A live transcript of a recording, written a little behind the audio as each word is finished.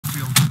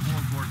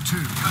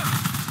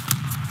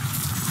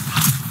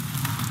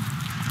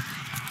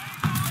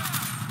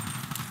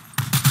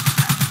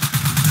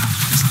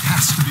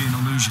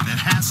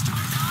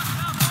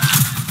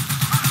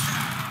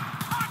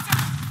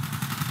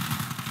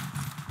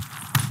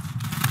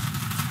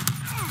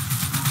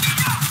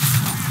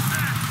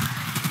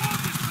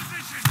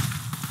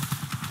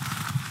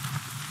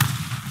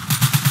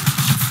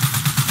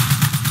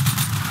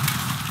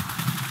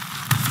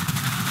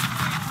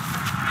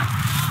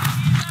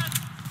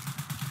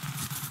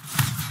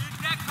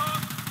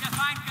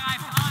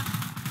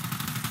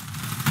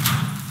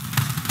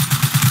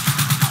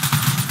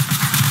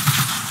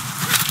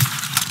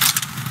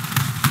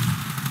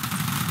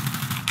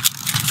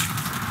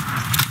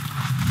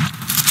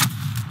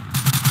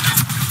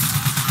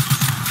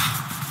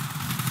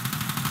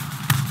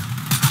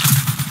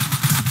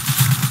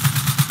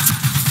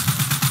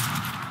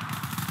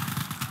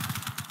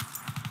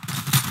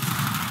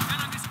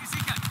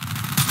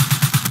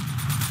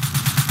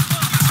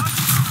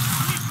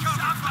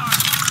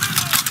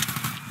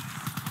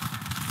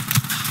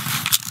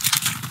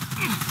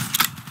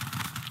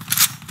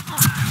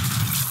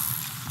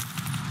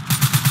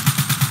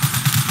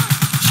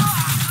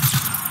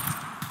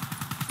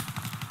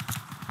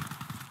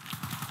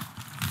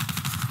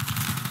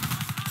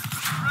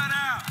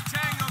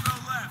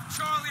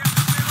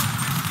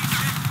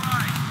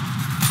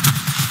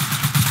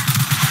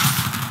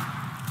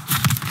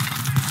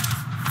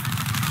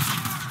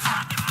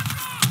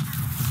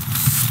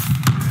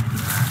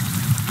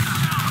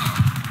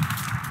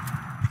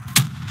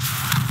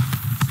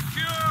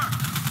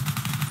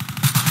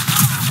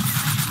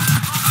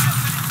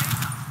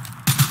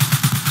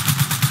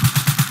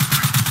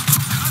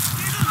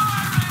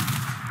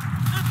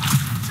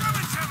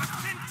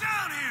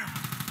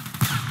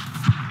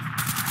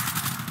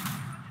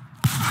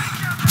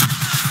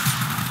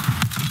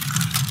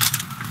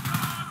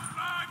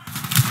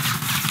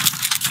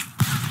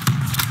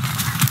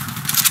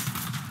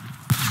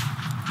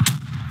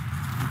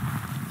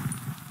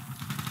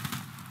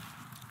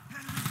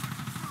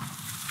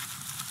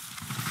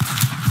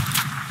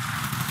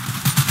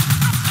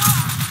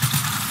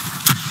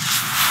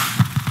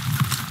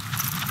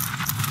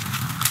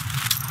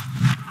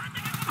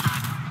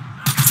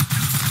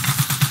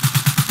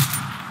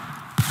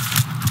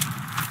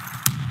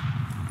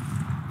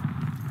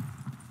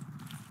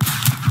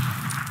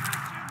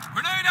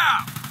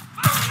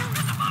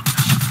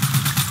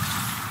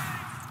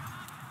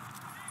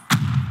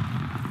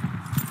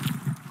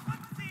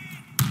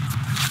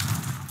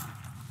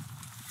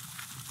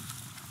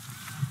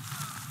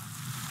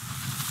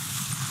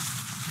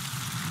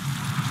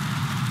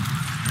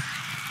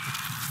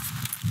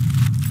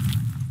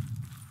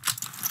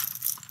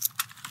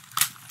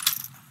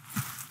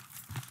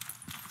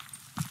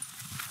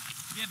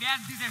Wir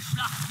werden diese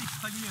Schlacht nicht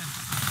verlieren.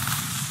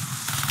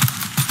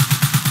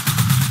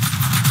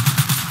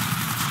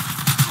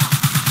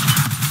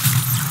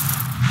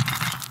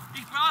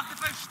 Ich brauche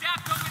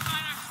Verstärkung mit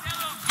meiner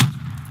Stellung.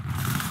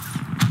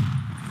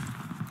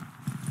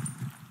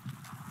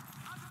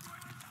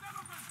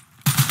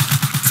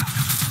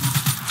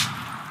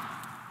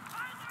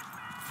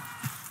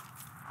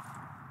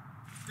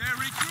 They're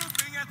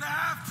regrouping at the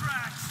half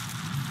tracks.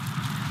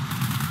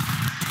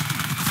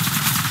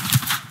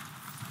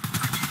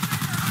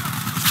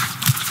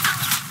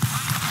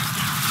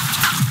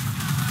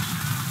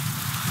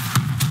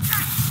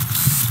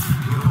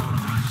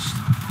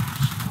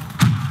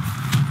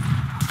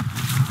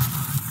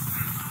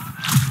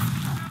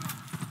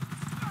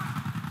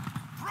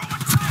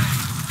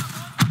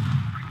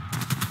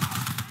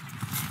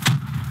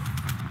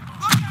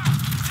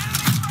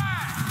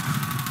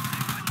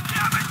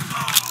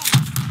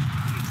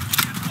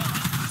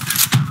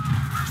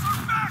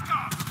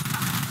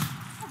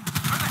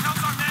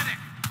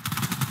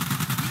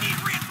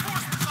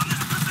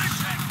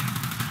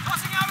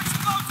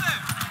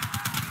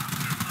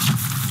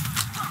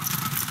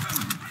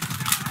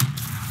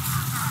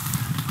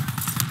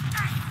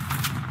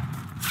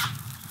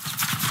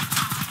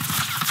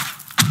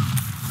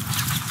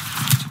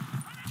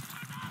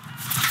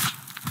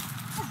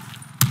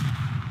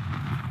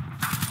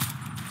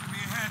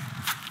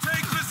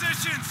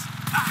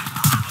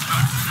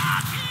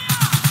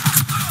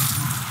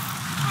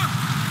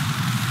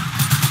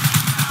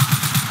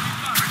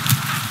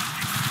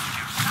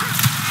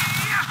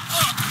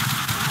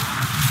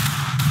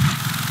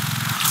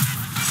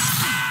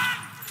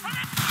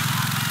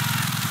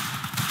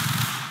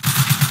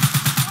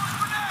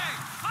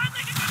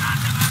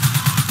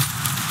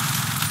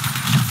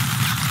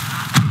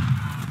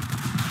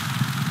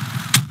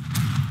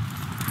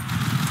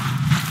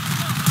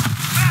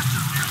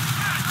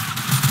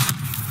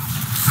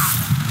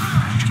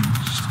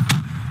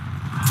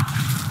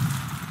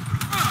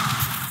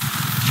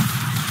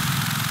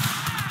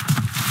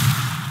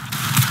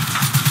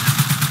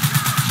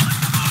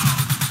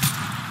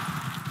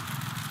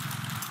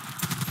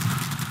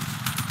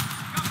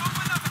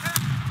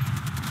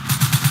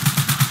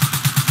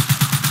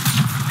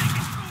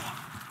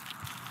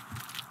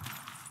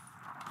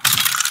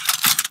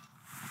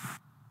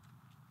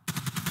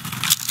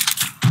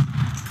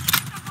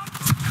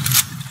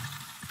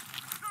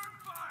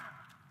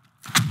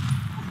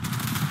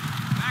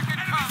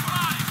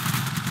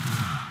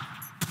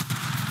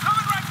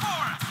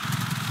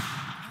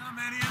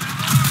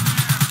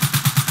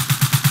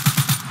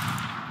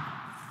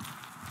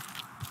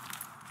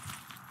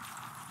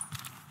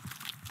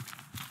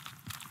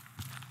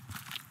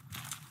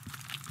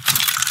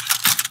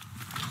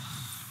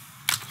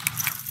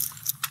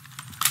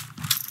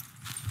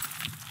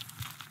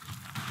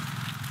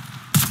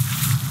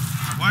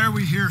 Why are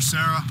we here,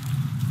 Sarah?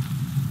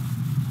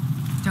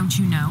 Don't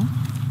you know?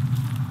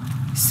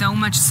 So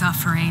much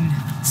suffering,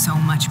 so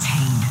much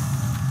pain.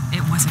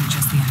 It wasn't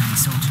just the enemy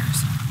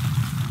soldiers.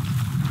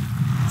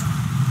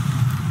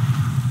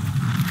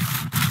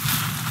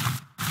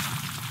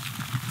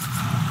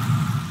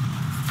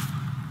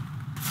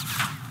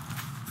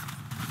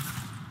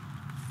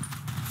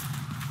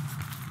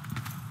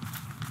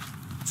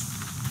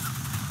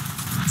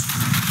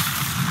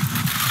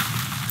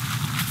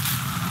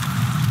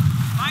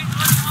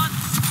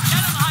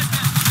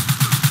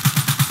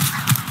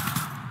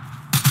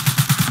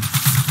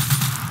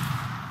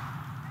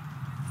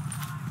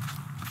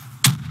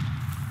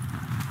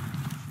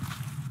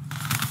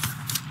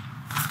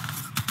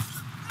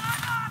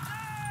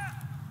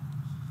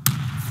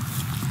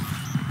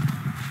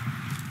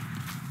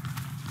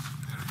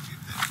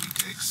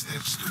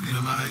 Steps to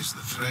minimize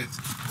the threat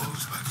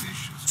posed by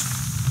vicious.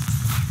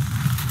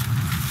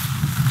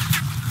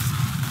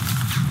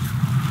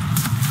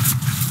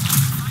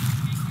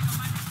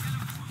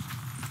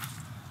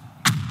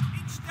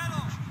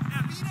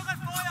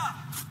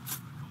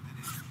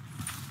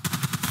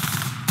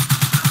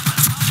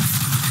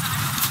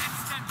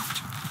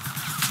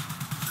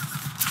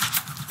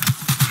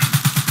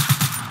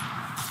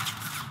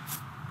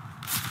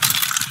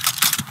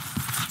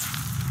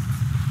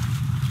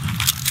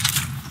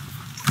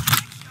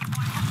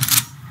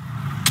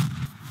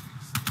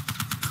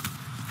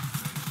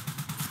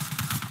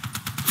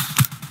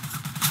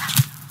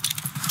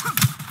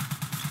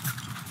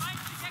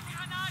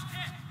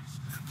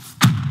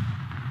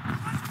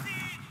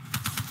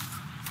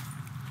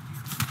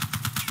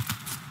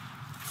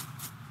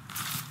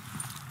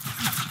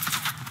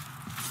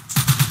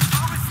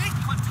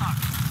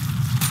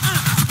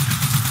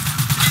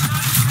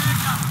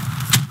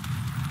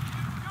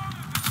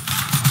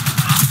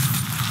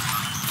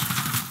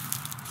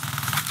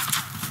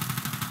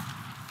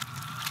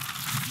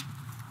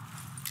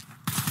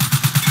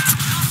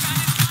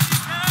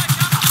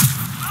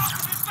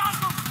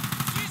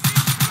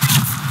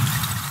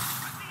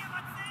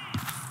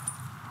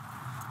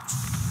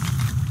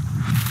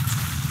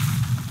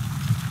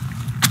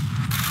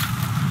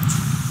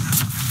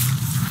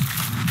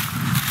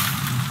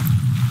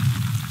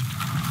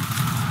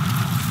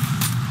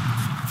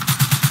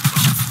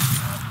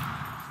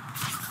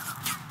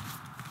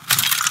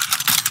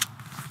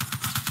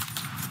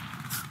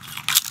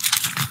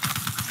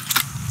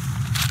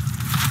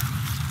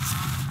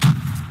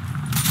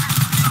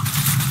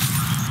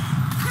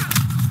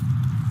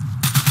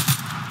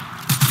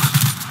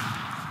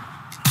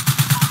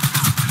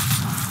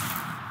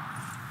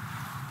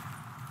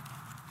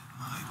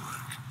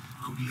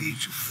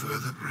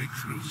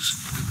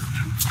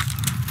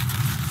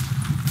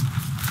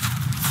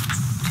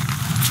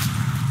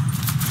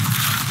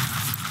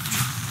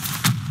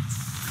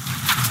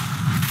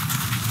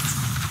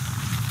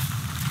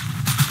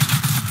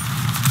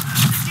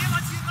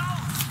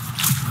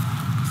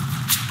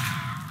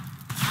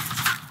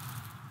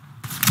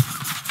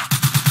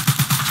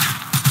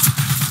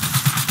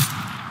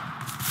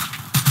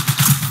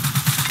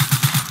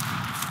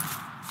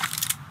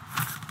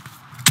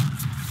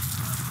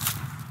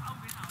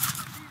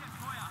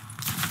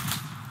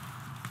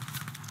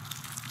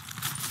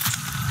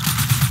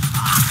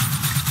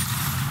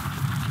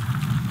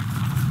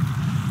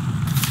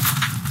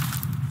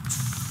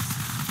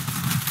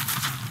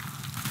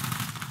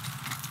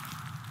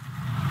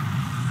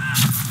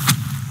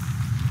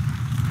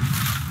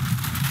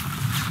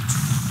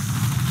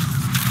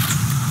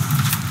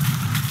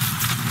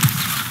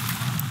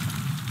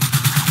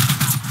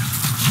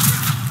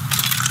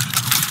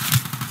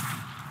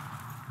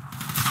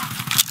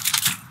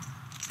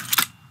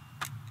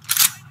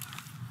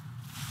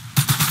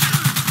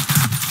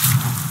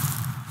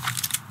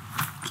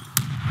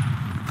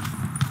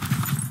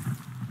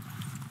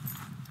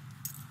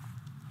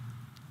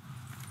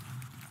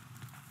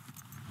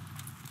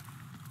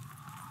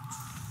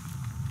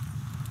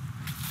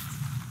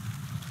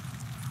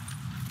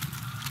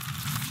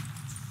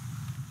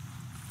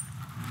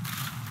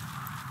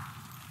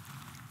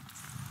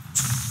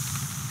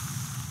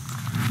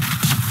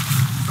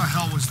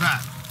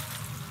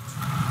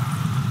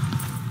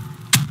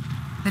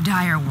 The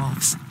dire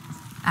wolves.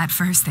 At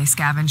first, they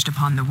scavenged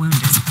upon the wounded,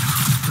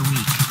 the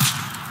weak.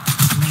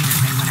 Later,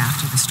 they went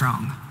after the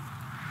strong.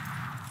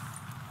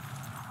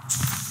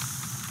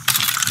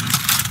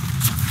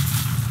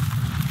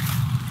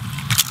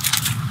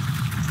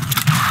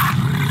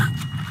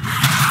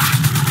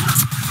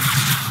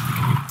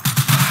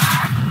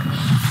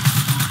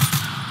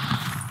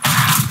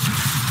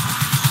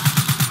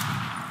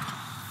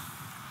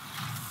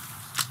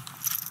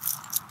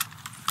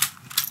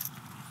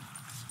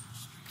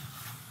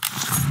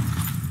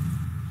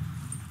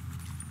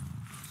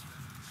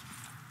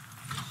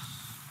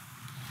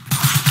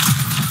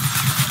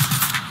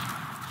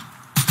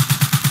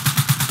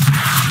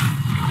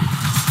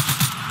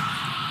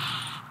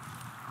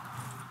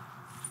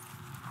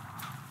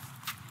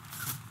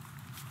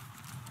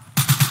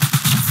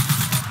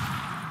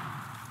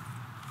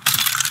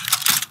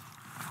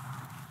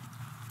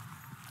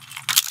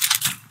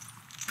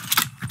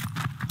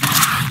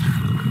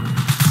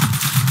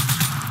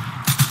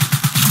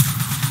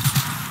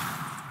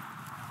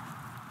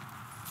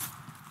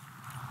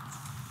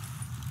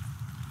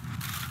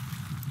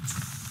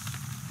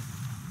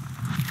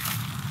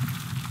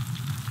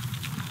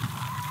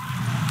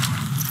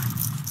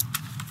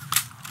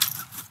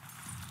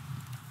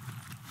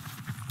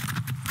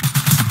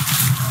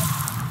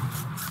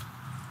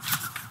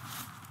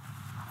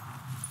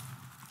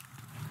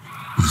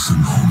 Listen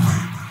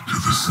only to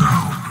the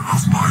sound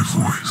of my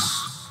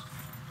voice.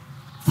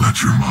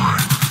 Let your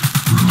mind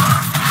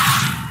relax.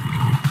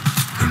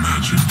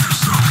 Imagine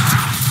yourself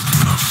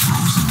in a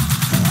frozen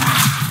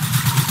forest.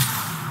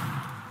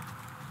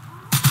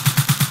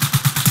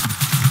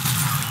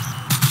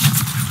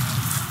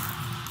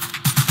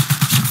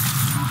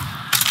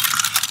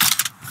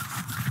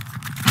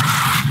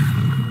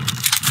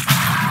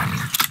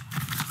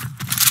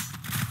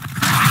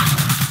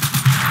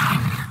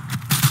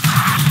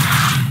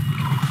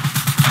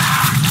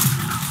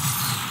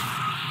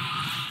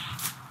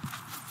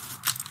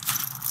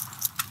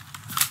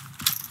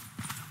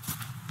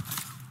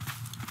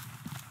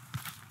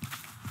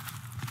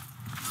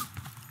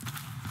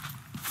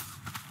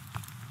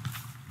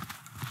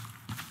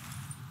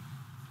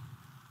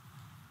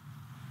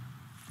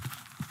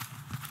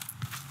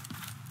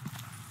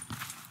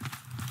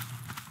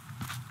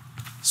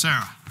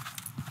 Sarah,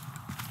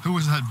 who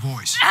was that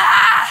voice?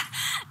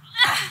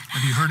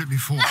 Have you heard it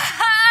before?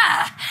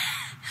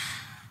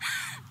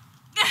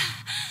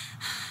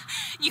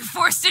 You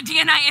forced a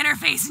DNI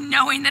interface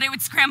knowing that it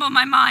would scramble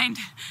my mind.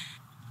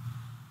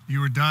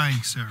 You were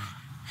dying, Sarah.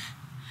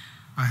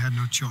 I had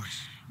no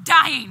choice.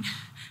 Dying.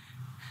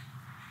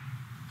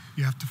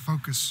 You have to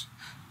focus.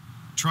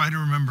 Try to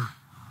remember.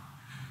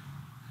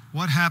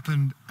 What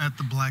happened at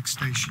the Black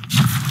Station?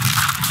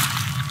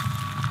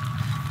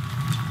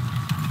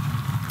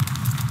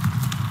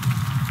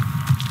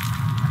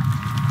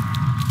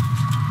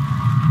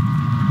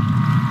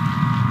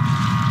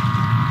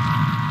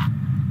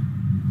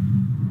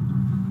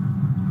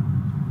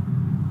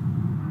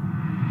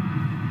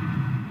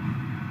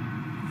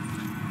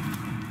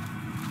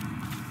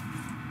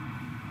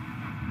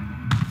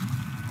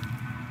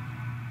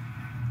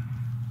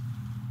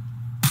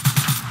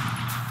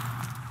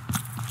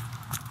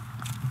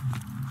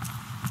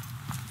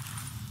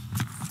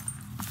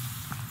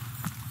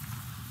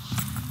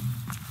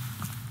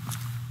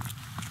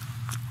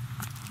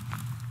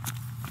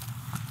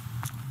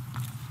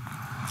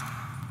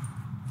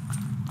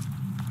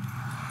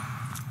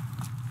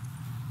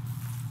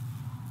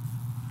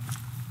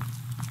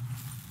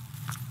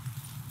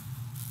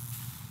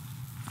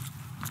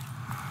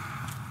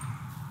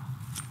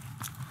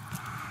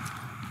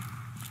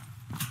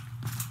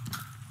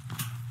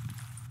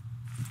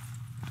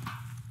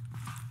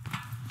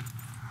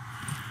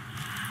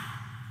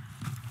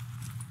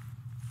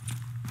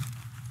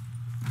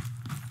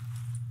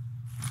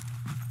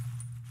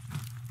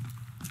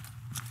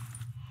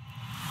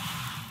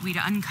 We'd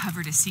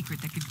uncovered a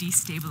secret that could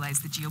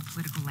destabilize the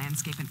geopolitical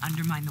landscape and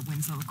undermine the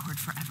Winslow Accord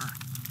forever.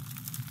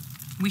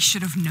 We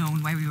should have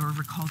known why we were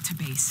recalled to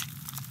base.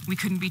 We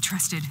couldn't be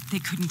trusted. They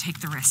couldn't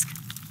take the risk.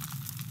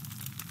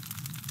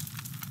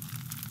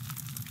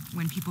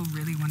 When people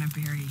really want to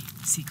bury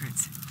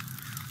secrets,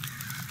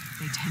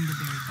 they tend to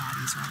bury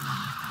bodies right along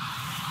with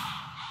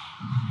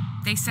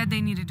them. They said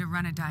they needed to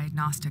run a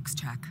diagnostics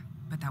check,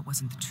 but that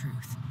wasn't the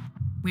truth.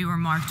 We were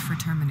marked for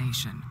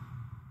termination.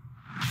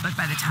 But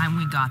by the time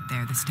we got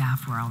there, the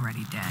staff were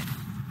already dead.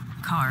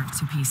 Carved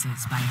to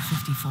pieces by a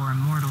 54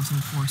 Immortals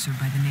enforcer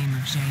by the name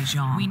of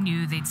Jean. We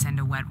knew they'd send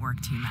a wet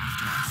work team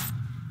after us.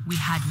 We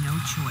had no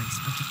choice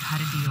but to cut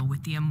a deal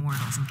with the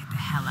Immortals and get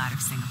the hell out of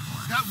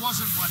Singapore. That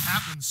wasn't what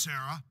happened,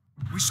 Sarah.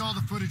 We saw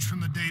the footage from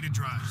the data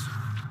drives.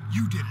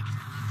 You did it.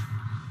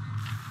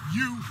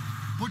 You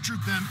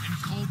butchered them in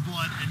cold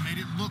blood and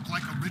made it look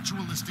like a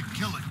ritualistic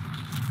killing.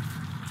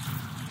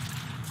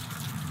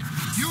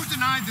 You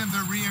denied them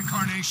their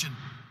reincarnation.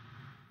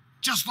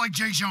 Just like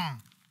Jean.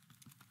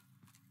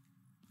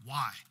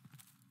 Why?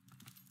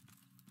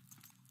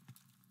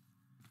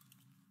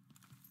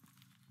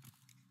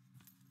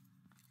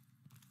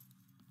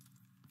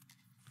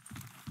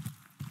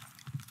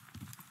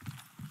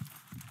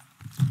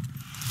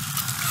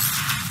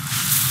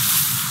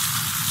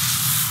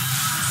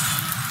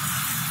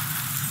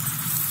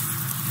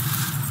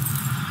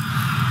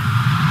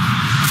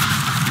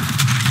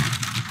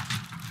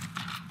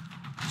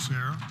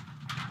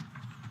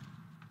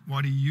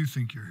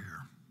 think you're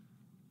here?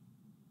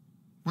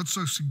 What's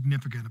so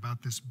significant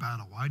about this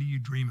battle? Why do you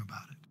dream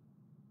about it?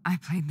 I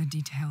played the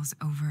details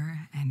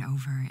over and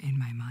over in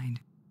my mind.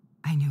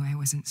 I knew I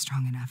wasn't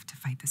strong enough to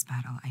fight this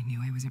battle. I knew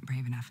I wasn't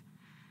brave enough.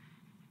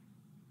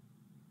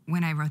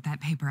 When I wrote that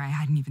paper, I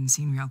hadn't even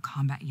seen real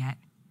combat yet.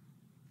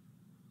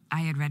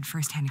 I had read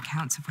firsthand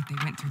accounts of what they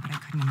went through, but I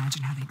couldn't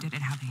imagine how they did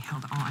it, how they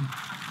held on.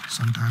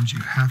 Sometimes you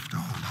have to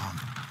hold on.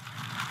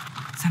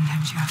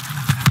 Sometimes you have to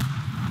let go.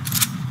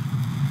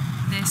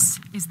 This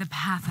is the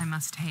path I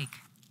must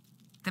take.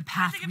 The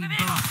path we both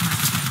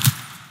must take.